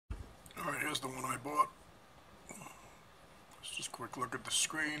here's the one I bought. Let's just a quick look at the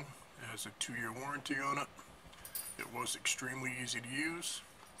screen. It has a 2-year warranty on it. It was extremely easy to use.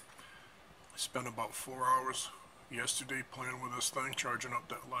 I spent about 4 hours yesterday playing with this thing, charging up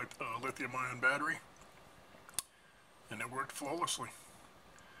that lithium-ion battery, and it worked flawlessly.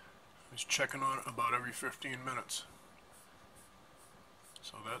 I was checking on it about every 15 minutes.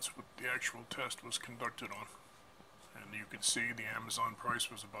 So that's what the actual test was conducted on. And you can see the Amazon price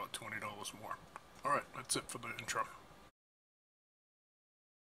was about $20 more. Alright, that's it for the intro.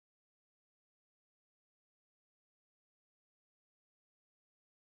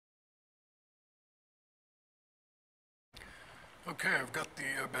 Okay, I've got the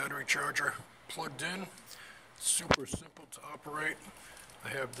battery charger plugged in. It's super simple to operate. I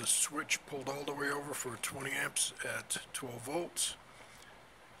have the switch pulled all the way over for 20 amps at 12 volts.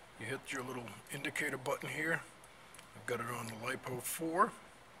 You hit your little indicator button here. I've got it on the LiPo 4.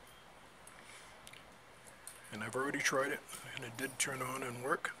 And I've already tried it, and it did turn on and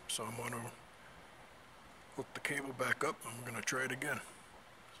work. So I'm going to hook the cable back up, and we're going to try it again.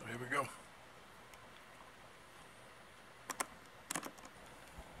 So here we go.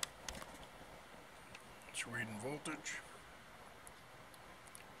 It's reading voltage.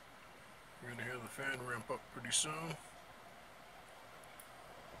 We're going to hear the fan ramp up pretty soon.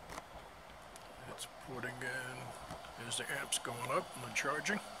 It's putting in, there's the amps going up and the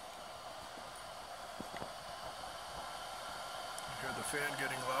charging. You hear the fan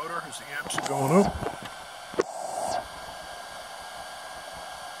getting louder as the amps are going up.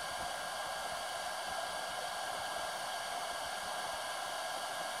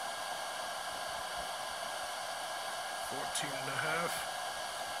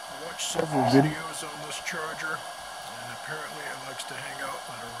 I watched several videos on this charger, and apparently it likes to hang out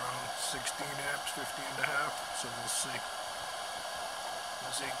at around 16 amps, 15.5, so we'll see.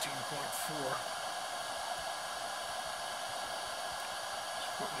 There's 18.4. It's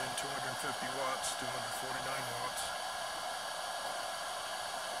putting in 250 watts, 249 watts.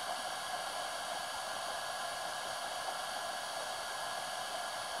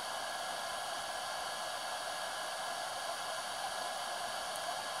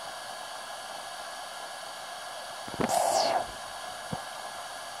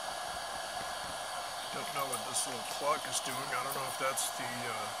 Don't know what this little clock is doing. I don't know if that's the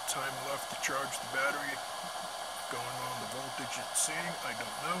time left to charge the battery going on the voltage it's seeing. I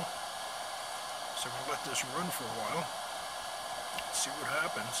don't know. So we'll let this run for a while. See what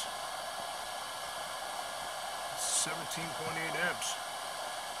happens. It's 17.8 amps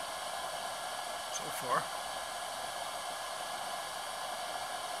so far.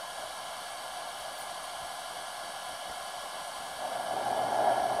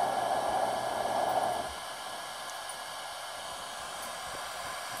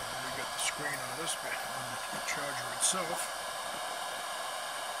 Screen on this bit, on the charger itself.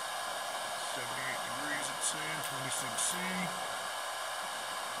 78 degrees it's saying, 26C,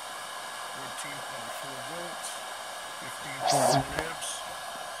 14.4 volts, 15.1 amps.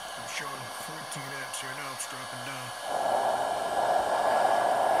 I'm showing 14 amps here now, it's dropping down.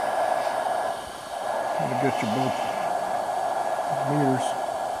 Try to get you both meters.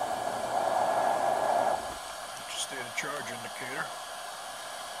 That's your state of charge indicator.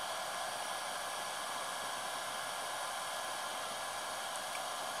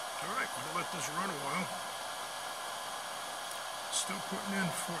 Alright, I'm going to let this run a while. Still putting in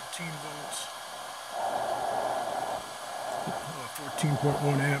 14 volts.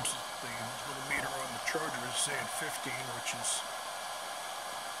 14.1 amps. The little meter on the charger is saying 15, which is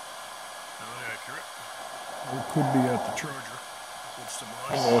not accurate. Or it could be at the charger with some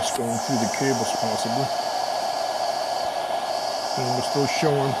line loss going through the cables possibly. And we're still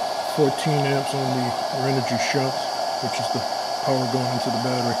showing 14 amps on the energy shunt, which is the power going into the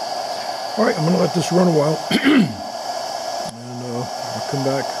battery. Alright, I'm going to let this run a while, and I'll come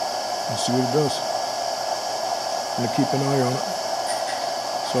back and see what it does. I'm going to keep an eye on it.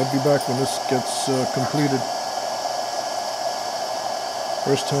 So I'll be back when this gets completed.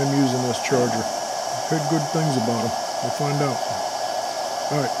 First time using this charger. I've heard good things about them. We'll find out.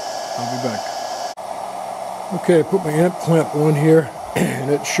 Alright, I'll be back. Okay, I put my amp clamp on here,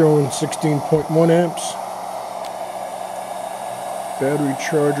 and it's showing 16.1 amps. Battery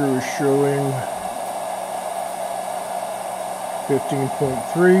charger is showing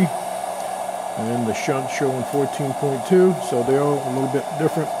 15.3, and the shunt showing 14.2, so they're all a little bit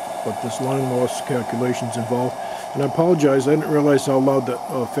different, but this line loss calculation's involved. And I apologize, I didn't realize how loud that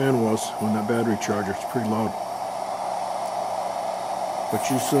fan was on that battery charger. It's pretty loud. But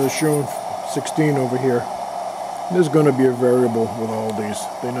she's showing 16 over here. There's going to be a variable with all these.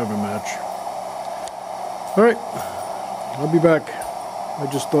 They never match. Alright, I'll be back. I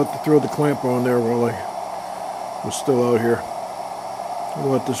just thought to throw the clamp on there while I was still out here. I'll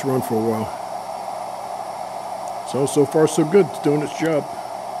let this run for a while. So far so good. It's doing its job.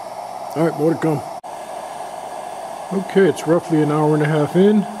 Alright, more to come. Okay, it's roughly an hour and a half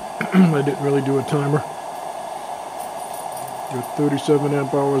in. I didn't really do a timer. Got 37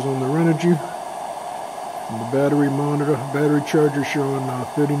 amp hours on the energy. And the battery monitor, battery charger showing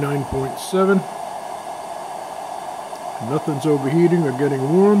 39.7. Nothing's overheating or getting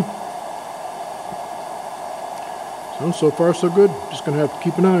warm. So far so good. Just going to have to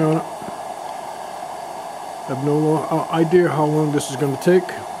keep an eye on it. I have no idea how long this is going to take,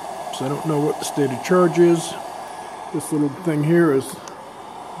 so I don't know what the state of charge is. This little thing here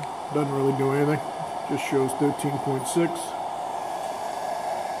doesn't really do anything. Just shows 13.6.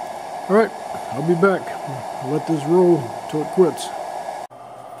 Alright, I'll be back. I'll let this roll until it quits.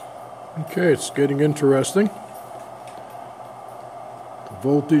 Okay, it's getting interesting. The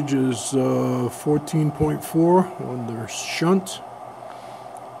voltage is 14.4 on the shunt.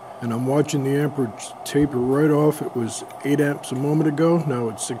 And I'm watching the amperage taper right off. It was 8 amps a moment ago. Now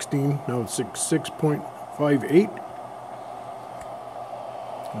it's 16. Now it's 6.58.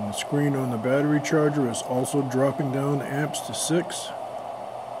 And the screen on the battery charger is also dropping down amps to 6.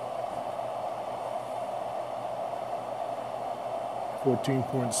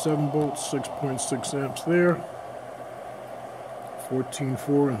 .7 volts, 6.6 amps there.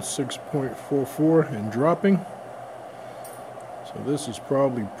 14.4 and 6.44 and dropping. So this is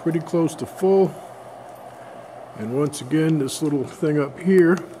probably pretty close to full. And once again, this little thing up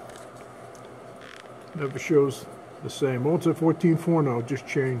here never shows the same. Oh, it's at 14.4 now, it just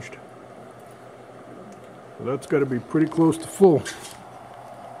changed. So that's got to be pretty close to full.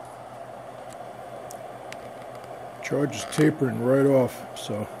 Charge is tapering right off,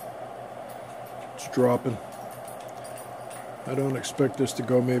 so it's dropping. I don't expect this to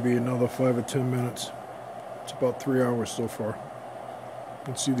go maybe another 5 or 10 minutes. It's about 3 hours so far. You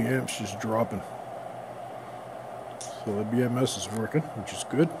can see the amps just dropping. So the BMS is working, which is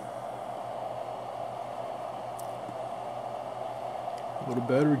good. The little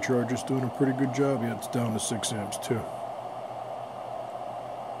battery charger's doing a pretty good job. Yeah, it's down to 6 amps too.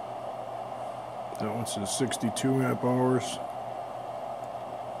 That one says 62 amp hours.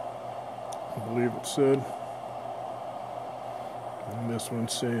 I believe it said. And this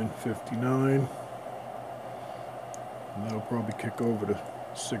one's saying 59. And that'll probably kick over to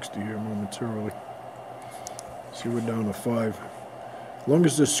 60 here momentarily. See, we're down to 5. As long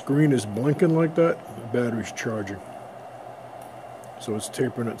as this screen is blinking like that, the battery's charging. So it's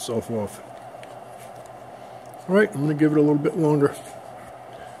tapering itself off. Alright, I'm going to give it a little bit longer.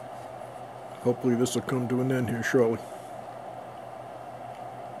 Hopefully this will come to an end here shortly.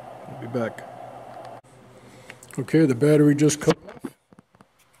 I'll be back. Okay, the battery just cut off.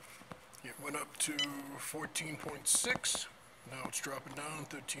 It went up to 14.6. Now it's dropping down,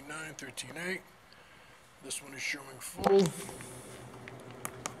 13.9, 13.8. This one is showing full.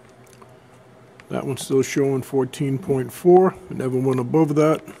 That one's still showing 14.4. It never went above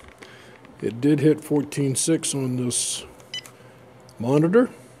that. It did hit 14.6 on this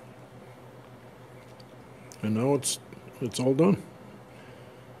monitor. And now it's all done.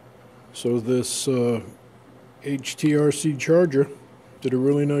 So this HTRC charger did a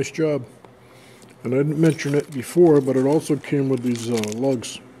really nice job. And I didn't mention it before, but it also came with these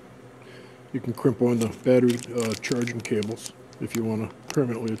lugs. You can crimp on the battery charging cables if you want to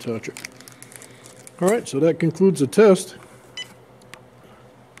permanently attach it. Alright, so that concludes the test.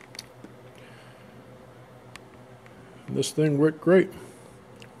 And this thing worked great,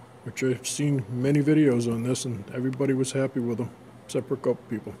 which I've seen many videos on this, and everybody was happy with them, except for a couple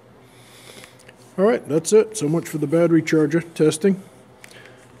people. Alright, that's it. So much for the battery charger testing.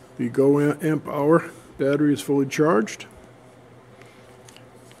 The Go amp hour battery is fully charged.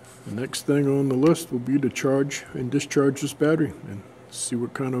 The next thing on the list will be to charge and discharge this battery and see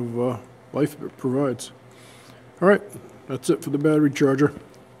what kind of life it provides. Alright, that's it for the battery charger.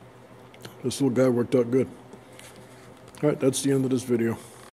 This little guy worked out good. Alright, that's the end of this video.